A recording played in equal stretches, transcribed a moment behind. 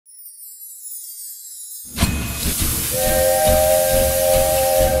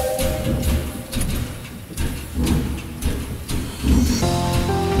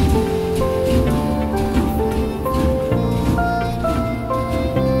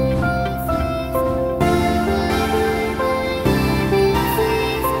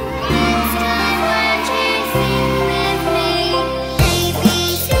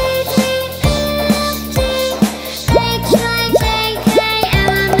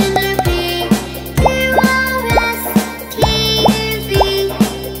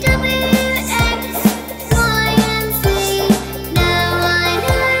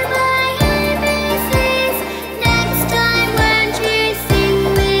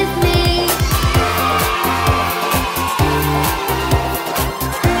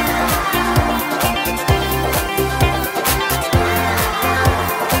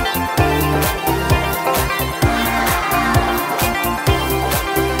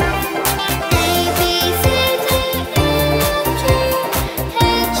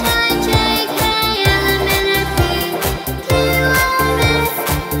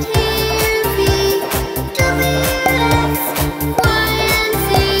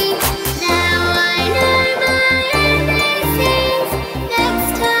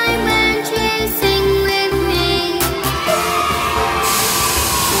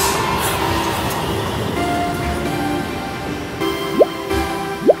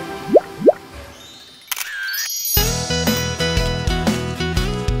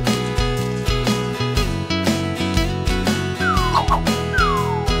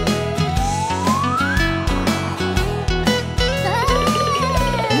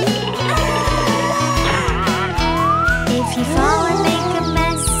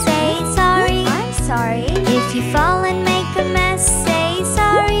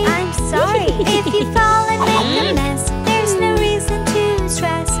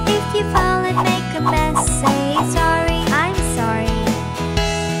a mess, say sorry, I'm sorry.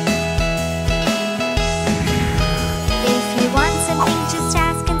 If you want something, just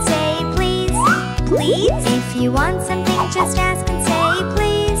ask and say please, please. If you want something, just ask and say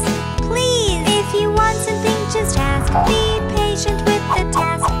please, please. If you want something, just ask. Be patient with the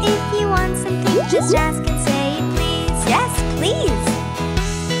task. If you want something, just ask and say please, yes, please.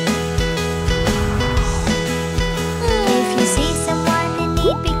 If you see someone in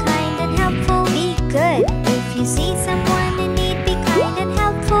need, be kind and helpful, be good. If you see someone in need, be kind and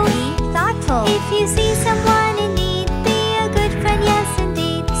helpful, be thoughtful. If you see someone in need, be a good friend, yes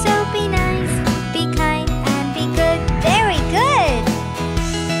indeed. So be nice, be kind, and be good. Very good!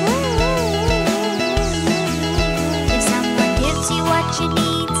 If someone gives you what you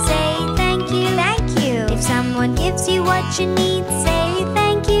need, say thank you, thank you. If someone gives you what you need, say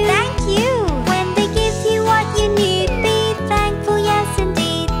thank you, thank you. When they give you what you need, be thankful, yes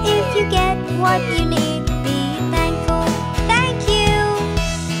indeed. If you get what you need, be thankful, thank you.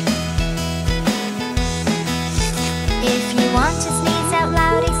 If you want to sneeze out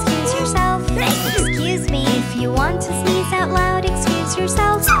loud, excuse yourself. Excuse me. If you want to sneeze out loud, excuse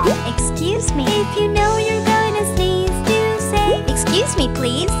yourself. Excuse me. If you know you're gonna sneeze, do say excuse me,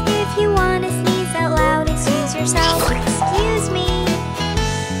 please. If you want to sneeze out loud, excuse yourself. Excuse me.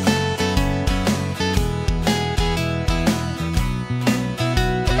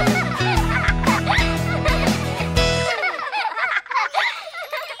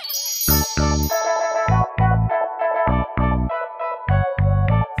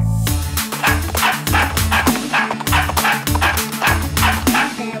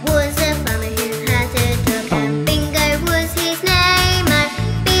 There was a farmer who had a dog, and Bingo was his name. Oh,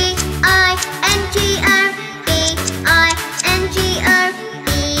 B-I-N-G-O, B-I-N-G-O,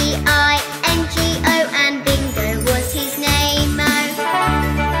 B-I-N-G-O, and Bingo was his name. Oh.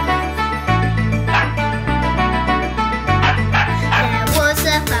 There was a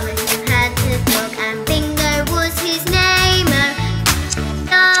farmer who had a dog, and Bingo was his name.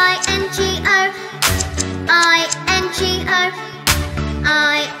 Oh, I-N-G-O, I-N-G-O,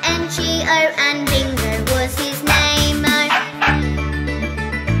 I-N-G-O, and Bingo was his name. Oh.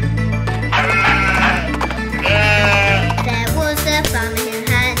 There was a farmer who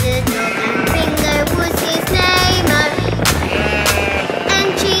had a dog, and Bingo was his name. Oh.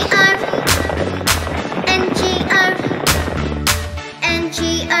 N-G-O, N-G-O,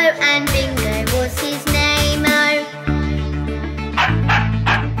 N-G-O, and Bingo was his name. Oh.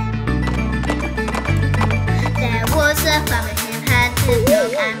 There was a farmer who had a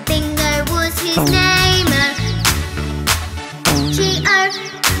dog, and Bingo was his name. Oh. G-O,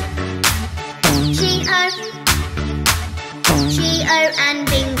 G-O, G-O, and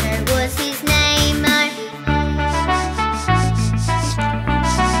Bingo was his name. Oh.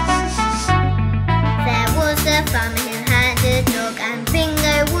 There was a farmer who had a dog, and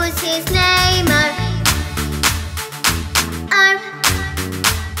Bingo was his name. Oh. Oh,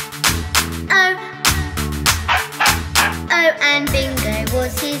 oh, oh, and Bingo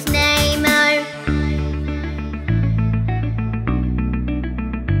was his name. Oh.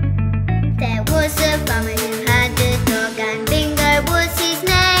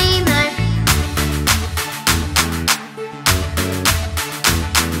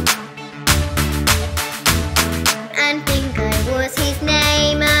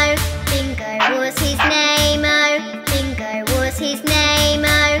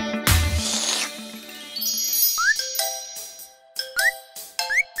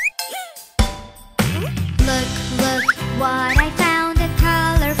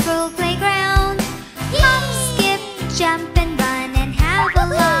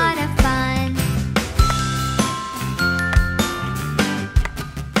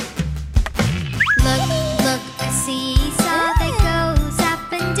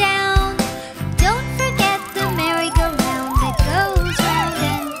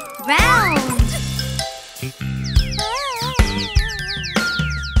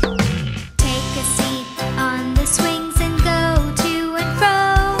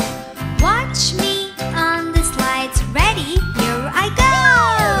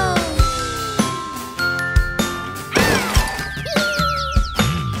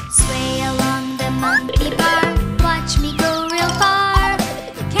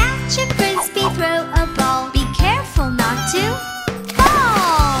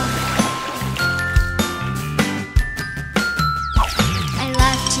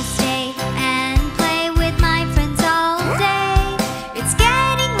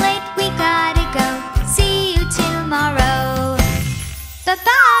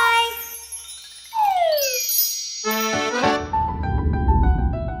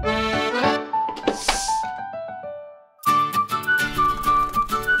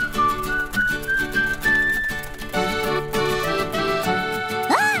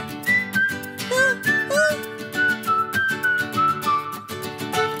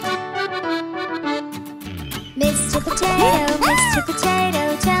 Mr.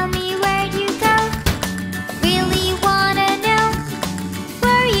 Potato, tell me where'd you go? Really wanna know.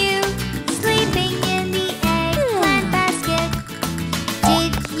 Were you sleeping in the eggplant basket?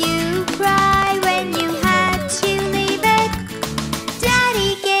 Did you cry when you had to leave it?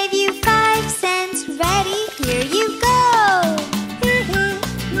 Daddy gave you 5 cents. Ready? Here you go!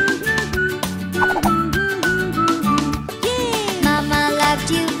 Mama loved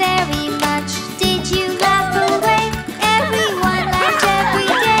you very much. Did you laugh away? Everyone laughed every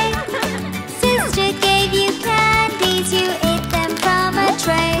day. Sister gave you candies. You ate them from a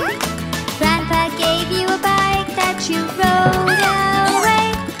tray. Grandpa gave you a bike that you rode away.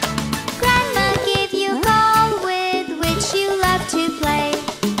 Grandma gave you a ball with which you love to play.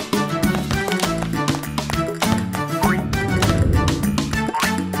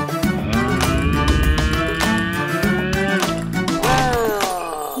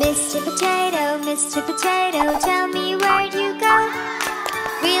 Mr. Potato,